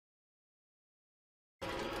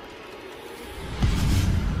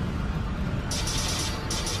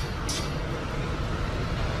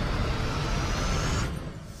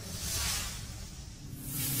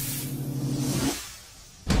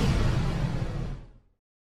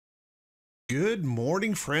Good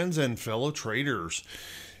morning, friends and fellow traders.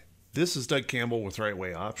 This is Doug Campbell with Right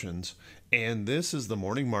Way Options, and this is the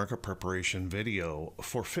morning market preparation video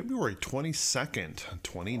for February 22nd,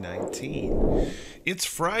 2019. It's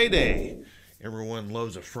Friday. Everyone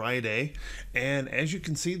loves a Friday, and as you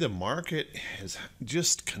can see, the market is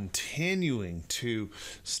just continuing to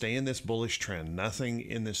stay in this bullish trend. Nothing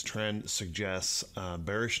in this trend suggests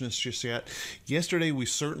bearishness just yet. Yesterday, we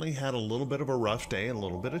certainly had a little bit of a rough day, a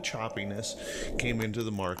little bit of choppiness came into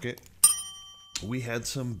the market. We had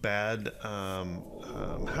some bad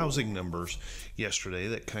housing numbers yesterday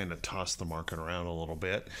that kind of tossed the market around a little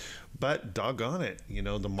bit. But doggone it, you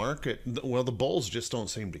know, the market, well, the bulls just don't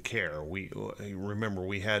seem to care. We remember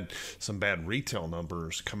we had some bad retail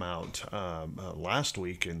numbers come out last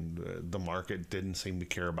week, and the market didn't seem to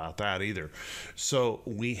care about that either. So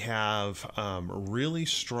we have a really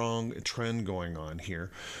strong trend going on here,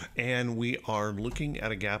 and we are looking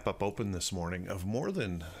at a gap up open this morning of more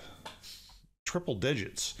than triple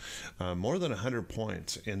digits, more than 100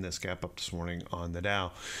 points in this gap up this morning on the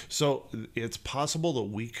Dow. So it's possible that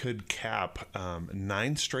we could cap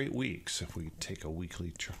 9 straight weeks if we take a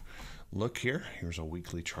weekly look here. Here's a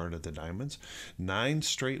weekly chart of the diamonds. 9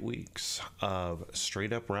 straight weeks of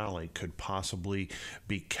straight up rally could possibly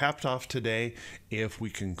be capped off today if we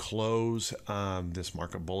can close this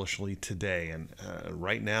market bullishly today. And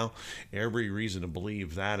right now, every reason to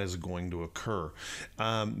believe that is going to occur.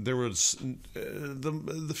 There was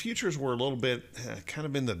the futures were a little bit kind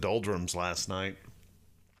of in the doldrums last night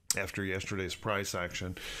after yesterday's price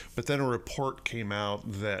action, but then a report came out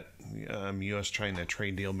that U.S.-China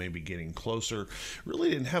trade deal may be getting closer. Really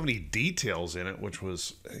didn't have any details in it, which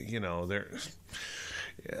was, you know,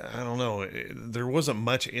 I don't know, there wasn't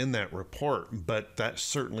much in that report, but that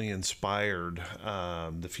certainly inspired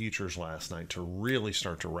the futures last night to really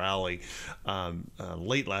start to rally.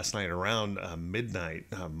 Late last night, around midnight,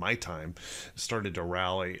 my time, started to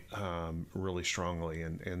rally really strongly,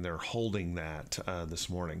 and they're holding that this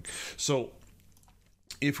morning. So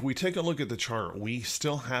if we take a look at the chart, we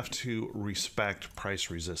still have to respect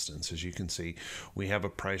price resistance. As you can see, we have a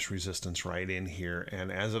price resistance right in here.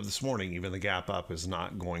 And as of this morning, even the gap up is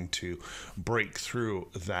not going to break through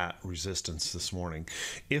that resistance this morning.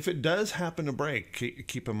 If it does happen to break,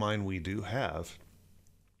 keep in mind we do have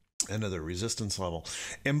another resistance level.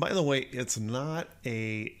 And by the way, it's not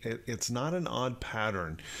an odd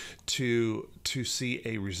pattern to see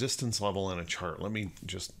a resistance level in a chart. Let me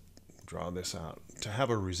just draw this out. To have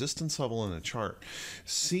a resistance level in a chart,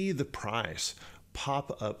 see the price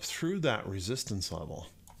pop up through that resistance level,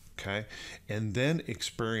 okay, and then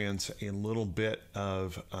experience a little bit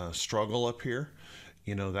of struggle up here.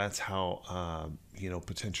 You know, that's how you know,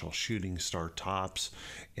 potential shooting star tops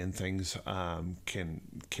and things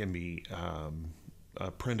can be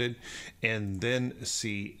printed, and then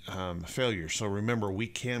see failure. So remember, we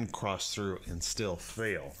can cross through and still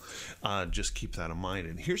fail. Just keep that in mind.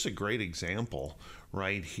 And here's a great example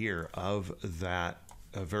right here of that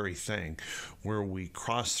very thing, where we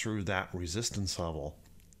cross through that resistance level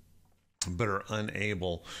but are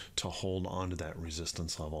unable to hold on to that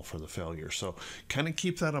resistance level for the failure. So kind of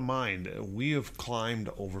keep that in mind. We have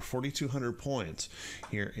climbed over 4,200 points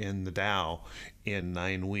here in the Dow in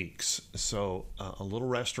 9 weeks. So a little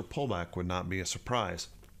rest or pullback would not be a surprise.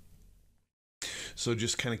 So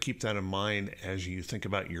just kind of keep that in mind as you think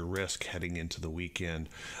about your risk heading into the weekend.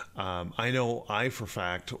 I know I, for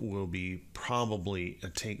fact, will be probably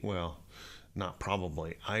not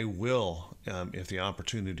probably. I will, if the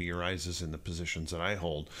opportunity arises in the positions that I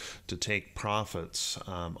hold, to take profits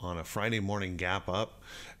on a Friday morning gap up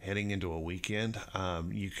heading into a weekend.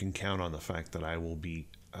 You can count on the fact that I will be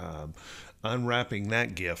unwrapping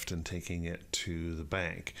that gift and taking it to the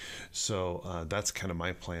bank. So that's kind of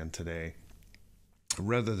my plan today,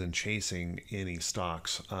 rather than chasing any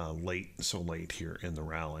stocks so late here in the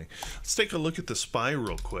rally. Let's take a look at the SPY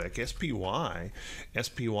real quick. SPY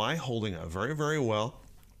holding up very, very well.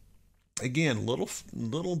 Again,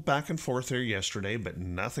 little back and forth there yesterday, but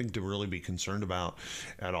nothing to really be concerned about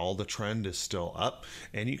at all. The trend is still up,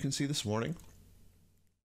 and you can see this morning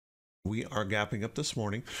we are gapping up this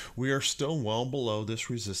morning. We are still well below this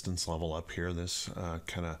resistance level up here, this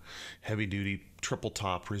kind of heavy-duty triple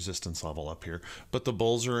top resistance level up here. But the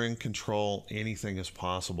bulls are in control. Anything is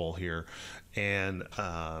possible here. And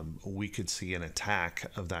we could see an attack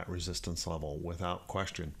of that resistance level without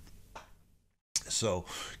question. So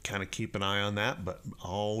kind of keep an eye on that, but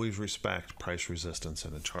always respect price resistance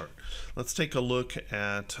in a chart. Let's take a look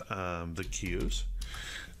at the Qs.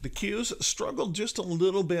 The Qs struggled just a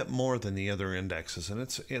little bit more than the other indexes, and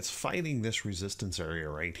it's fighting this resistance area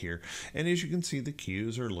right here. And as you can see, the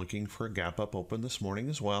Qs are looking for a gap up open this morning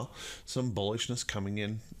as well. Some bullishness coming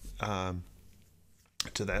in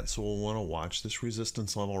to that, so we'll want to watch this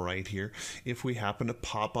resistance level right here. If we happen to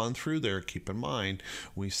pop on through there, keep in mind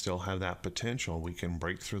we still have that potential. We can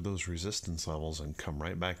break through those resistance levels and come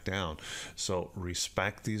right back down. So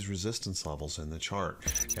respect these resistance levels in the chart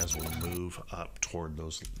as we move up toward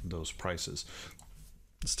those prices.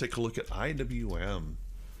 Let's take a look at IWM.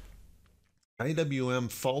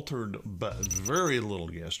 IWM faltered but very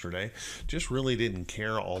little yesterday, just really didn't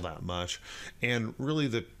care all that much, and really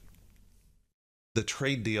the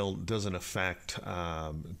trade deal doesn't affect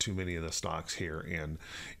too many of the stocks here in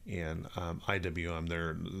IWM.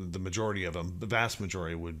 They're the majority of them, the vast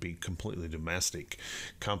majority would be completely domestic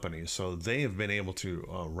companies. So they have been able to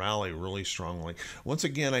rally really strongly. Once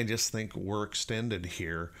again, I just think we're extended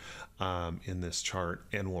here in this chart,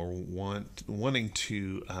 and we're wanting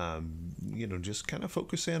to just kind of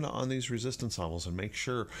focus in on these resistance levels and make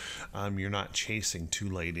sure you're not chasing too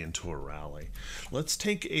late into a rally. Let's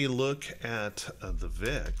take a look at the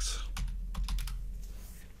VIX.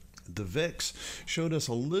 The VIX showed us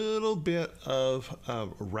a little bit of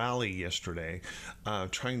rally yesterday,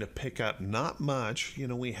 trying to pick up, not much.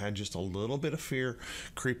 We had just a little bit of fear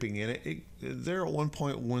creeping in. There at one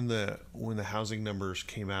point when the housing numbers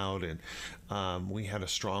came out, and we had a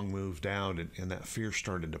strong move down, and that fear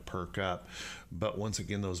started to perk up. But once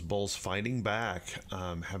again, those bulls fighting back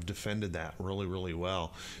have defended that really, really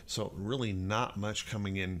well. So really not much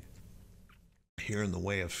coming in here in the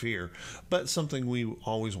way of fear, but something we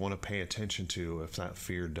always want to pay attention to if that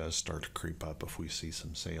fear does start to creep up, if we see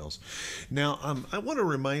some sales. Now, I want to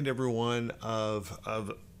remind everyone of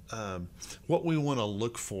what we want to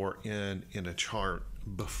look for in a chart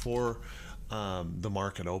before the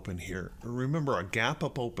market open here. Remember, a gap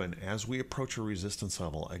up open, as we approach a resistance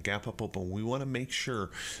level, a gap up open, we want to make sure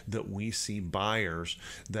that we see buyers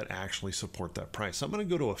that actually support that price. I'm going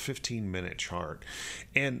to go to a 15-minute chart,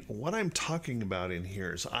 and what I'm talking about in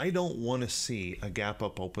here is I don't want to see a gap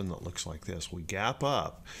up open that looks like this. We gap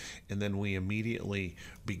up, and then we immediately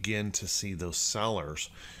begin to see those sellers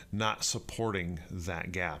not supporting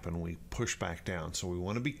that gap, and we push back down. So we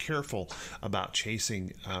want to be careful about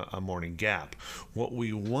chasing a morning gap. What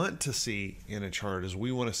we want to see in a chart is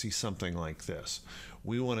we want to see something like this.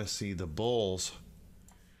 We want to see the bulls,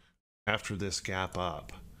 after this gap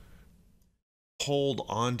up, hold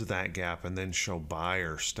on to that gap and then show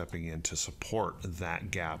buyers stepping in to support that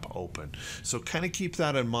gap open. So kind of keep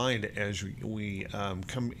that in mind as we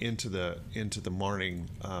come into the morning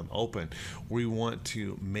open. We want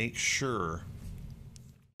to make sure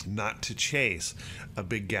not to chase a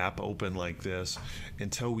big gap open like this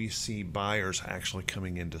until we see buyers actually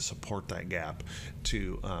coming in to support that gap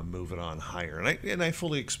to move it on higher. And I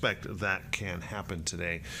fully expect that can happen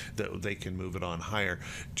today, that they can move it on higher.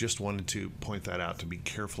 Just wanted to point that out, to be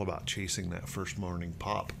careful about chasing that first morning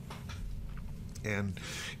pop and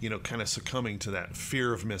kind of succumbing to that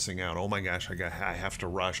fear of missing out. Oh my gosh, I have to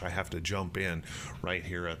rush, I have to jump in right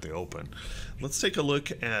here at the open. Let's take a look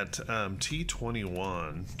at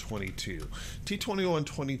T21.22.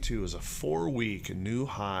 T21.22 is a 4-week new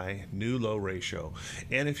high, new low ratio.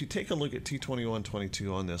 And if you take a look at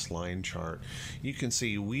T21.22 on this line chart, you can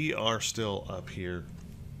see we are still up here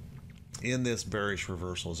in this bearish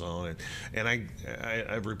reversal zone, and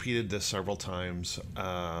I've repeated this several times.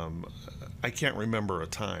 I can't remember a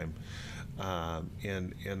time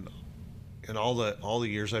in all the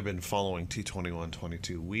years I've been following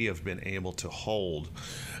T21.22, we have been able to hold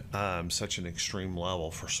such an extreme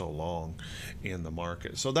level for so long in the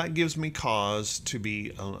market. So that gives me cause to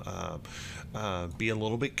be a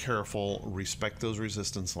little bit careful, respect those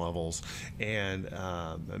resistance levels, and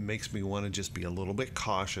it makes me want to just be a little bit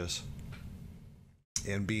cautious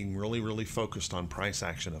and being really, really focused on price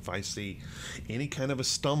action. If I see any kind of a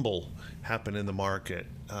stumble happen in the market,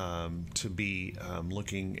 to be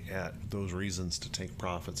looking at those reasons to take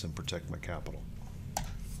profits and protect my capital.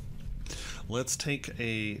 Let's take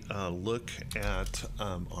a look at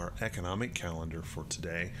our economic calendar for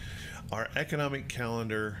today. Our economic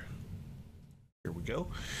calendar, here we go,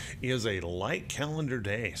 is a light calendar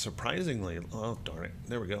day. Surprisingly, oh darn it,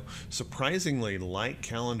 there we go. Surprisingly light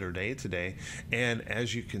calendar day today. And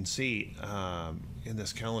as you can see in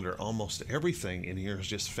this calendar, almost everything in here is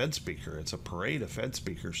just Fed speaker. It's a parade of Fed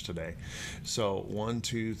speakers today. So 1,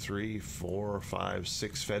 2, 3, 4, 5,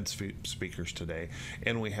 6 Fed speakers today.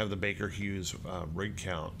 And we have the Baker Hughes rig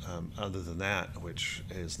count other than that, which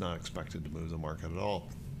is not expected to move the market at all.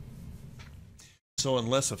 So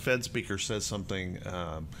unless a Fed speaker says something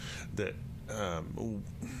that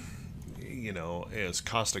is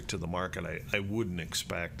caustic to the market, I wouldn't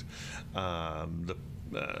expect the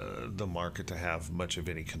market to have much of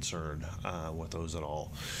any concern with those at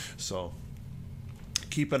all. So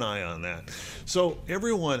keep an eye on that. So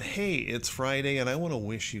everyone, hey, it's Friday, and I want to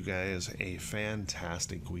wish you guys a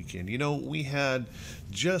fantastic weekend. You know, we've had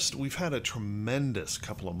a tremendous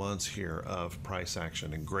couple of months here of price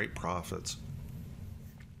action and great profits.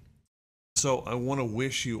 So I want to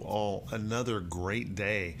wish you all another great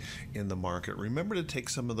day in the market. Remember to take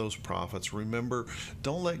some of those profits. Remember,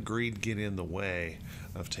 don't let greed get in the way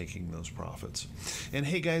of taking those profits. And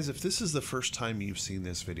hey guys, if this is the first time you've seen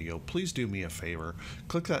this video, please do me a favor.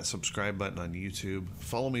 Click that subscribe button on YouTube,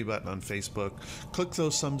 follow me button on Facebook, click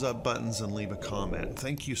those thumbs up buttons and leave a comment.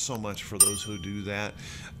 Thank you so much for those who do that.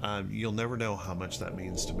 You'll never know how much that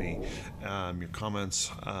means to me. Your comments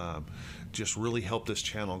just really help this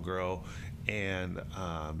channel grow. And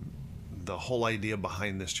the whole idea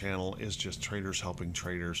behind this channel is just traders helping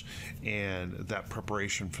traders, and that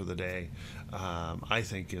preparation for the day I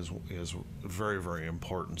think is very, very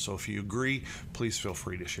important. So if you agree, please feel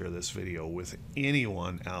free to share this video with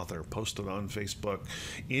anyone out there. Post it on Facebook,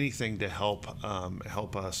 anything to help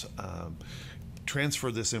us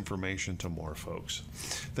transfer this information to more folks.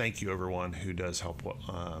 Thank you everyone who does help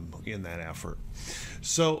in that effort.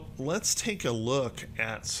 So let's take a look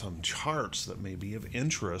at some charts that may be of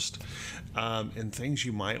interest and things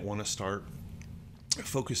you might want to start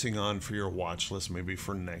focusing on for your watch list, maybe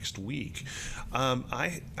for next week.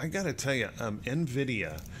 I got to tell you,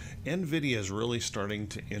 NVIDIA is really starting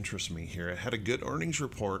to interest me here. It had a good earnings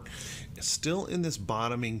report. It's still in this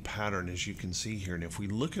bottoming pattern, as you can see here. And if we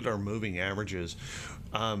look at our moving averages,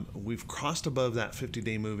 we've crossed above that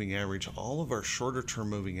 50-day moving average. All of our shorter term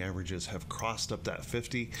moving averages have crossed up that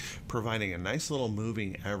 50, providing a nice little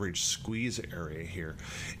moving average squeeze area here.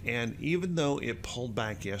 And even though it pulled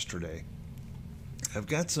back yesterday, I've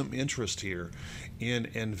got some interest here in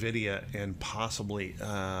NVIDIA and possibly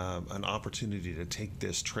an opportunity to take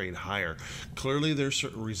this trade higher. Clearly, there's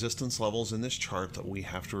certain resistance levels in this chart that we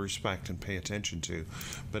have to respect and pay attention to,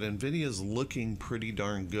 but NVIDIA is looking pretty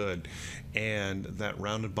darn good, and that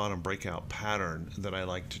rounded bottom breakout pattern that I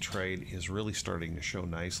like to trade is really starting to show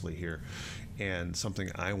nicely here, and something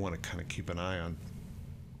I want to kind of keep an eye on.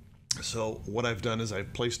 So what I've done is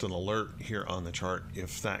I've placed an alert here on the chart.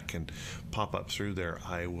 If that can pop up through there,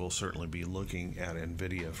 I will certainly be looking at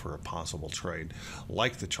NVIDIA for a possible trade.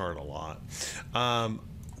 Like the chart a lot.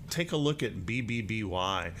 Take a look at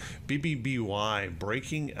BBBY. BBBY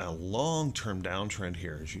breaking a long-term downtrend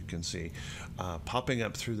here, as you can see, popping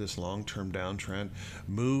up through this long-term downtrend,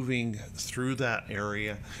 moving through that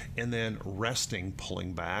area, and then resting,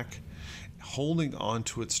 pulling back, holding on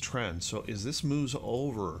to its trend. So as this moves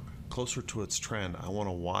over closer to its trend, I want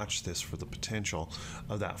to watch this for the potential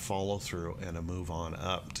of that follow through and a move on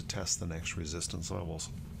up to test the next resistance levels.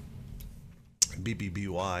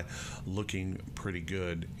 BBBY looking pretty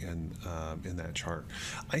good in that chart.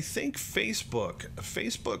 I think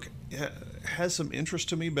Facebook has some interest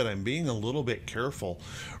to me, but I'm being a little bit careful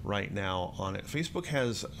right now on it. Facebook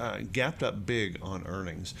has gapped up big on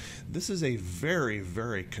earnings. This is a very,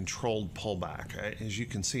 very controlled pullback. As you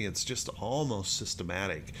can see, it's just almost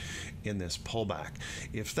systematic in this pullback.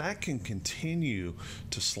 If that can continue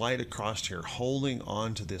to slide across here, holding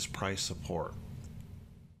on to this price support,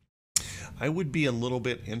 I would be a little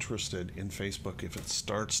bit interested in Facebook if it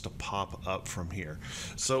starts to pop up from here.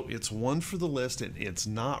 So it's one for the list. It's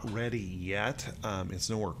not ready yet. It's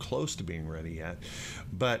nowhere close to being ready yet,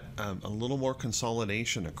 but a little more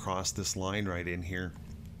consolidation across this line right in here.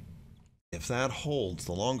 If that holds,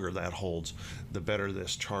 the longer that holds, the better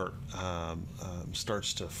this chart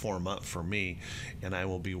starts to form up for me, and I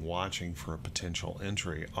will be watching for a potential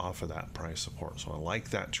entry off of that price support. So I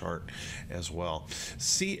like that chart as well.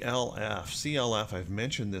 CLF, I've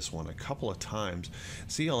mentioned this one a couple of times.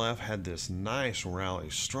 CLF had this nice rally,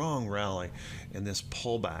 strong rally, and this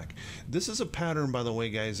pullback. This is a pattern, by the way,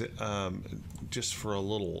 guys, just for a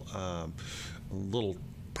little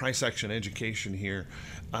price action education here.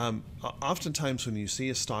 Oftentimes when you see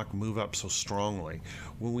a stock move up so strongly,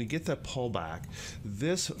 when we get that pullback,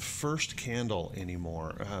 this first candle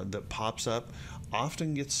anymore that pops up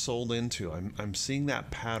often gets sold into. I'm seeing that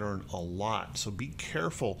pattern a lot, so be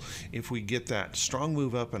careful if we get that strong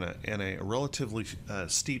move up and a relatively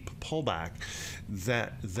steep pullback.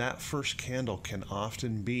 That first candle can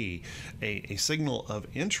often be a signal of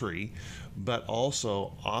entry, but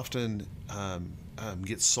also often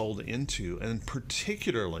get sold into, and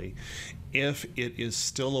particularly if it is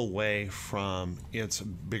still away from its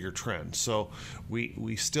bigger trend. So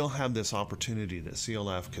we still have this opportunity that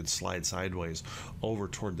CLF could slide sideways over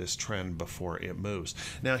toward this trend before it moves.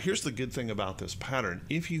 Now, here's the good thing about this pattern.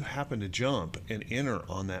 If you happen to jump and enter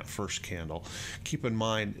on that first candle, keep in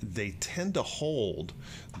mind they tend to hold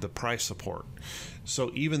the price support.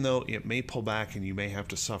 So even though it may pull back and you may have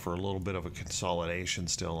to suffer a little bit of a consolidation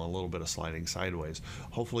still, a little bit of sliding sideways,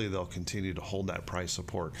 hopefully they'll continue to hold that price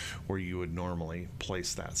support where you would normally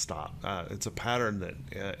place that stop. It's a pattern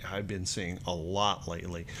that I've been seeing a lot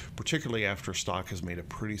lately, particularly after stock has made a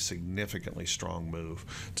pretty significantly strong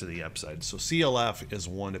move to the upside. So CLF is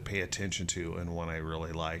one to pay attention to and one I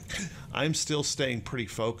really like. I'm still staying pretty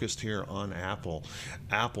focused here on Apple.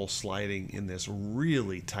 Apple sliding in this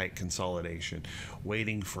really tight consolidation,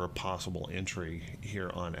 waiting for a possible entry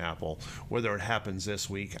here on Apple. Whether it happens this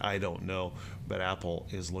week, I don't know, but Apple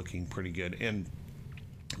is looking pretty good. And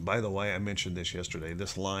by the way, I mentioned this yesterday,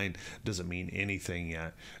 this line doesn't mean anything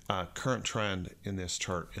yet. Current trend in this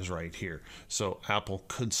chart is right here. So Apple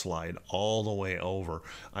could slide all the way over.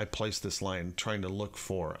 I placed this line trying to look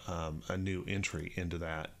for a new entry into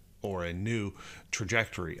that, or a new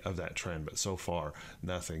trajectory of that trend, but so far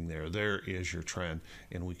nothing there. There is your trend,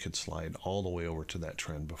 and we could slide all the way over to that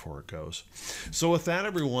trend before it goes. So with that,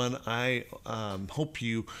 everyone, I hope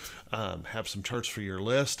you have some charts for your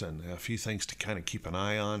list and a few things to kind of keep an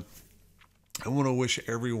eye on. I want to wish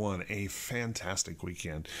everyone a fantastic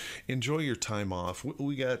weekend. Enjoy your time off.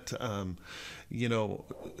 We got,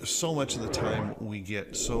 so much of the time we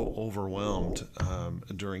get so overwhelmed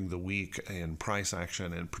during the week in price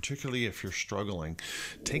action, and particularly if you're struggling,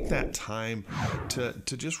 take that time to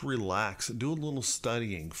just relax, do a little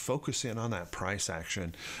studying, focus in on that price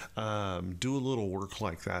action, do a little work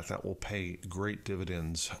like that. That will pay great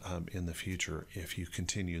dividends in the future if you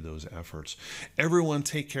continue those efforts. Everyone,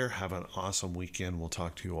 take care. Have an awesome weekend. We'll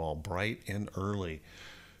talk to you all bright and early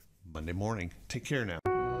Monday morning. Take care now.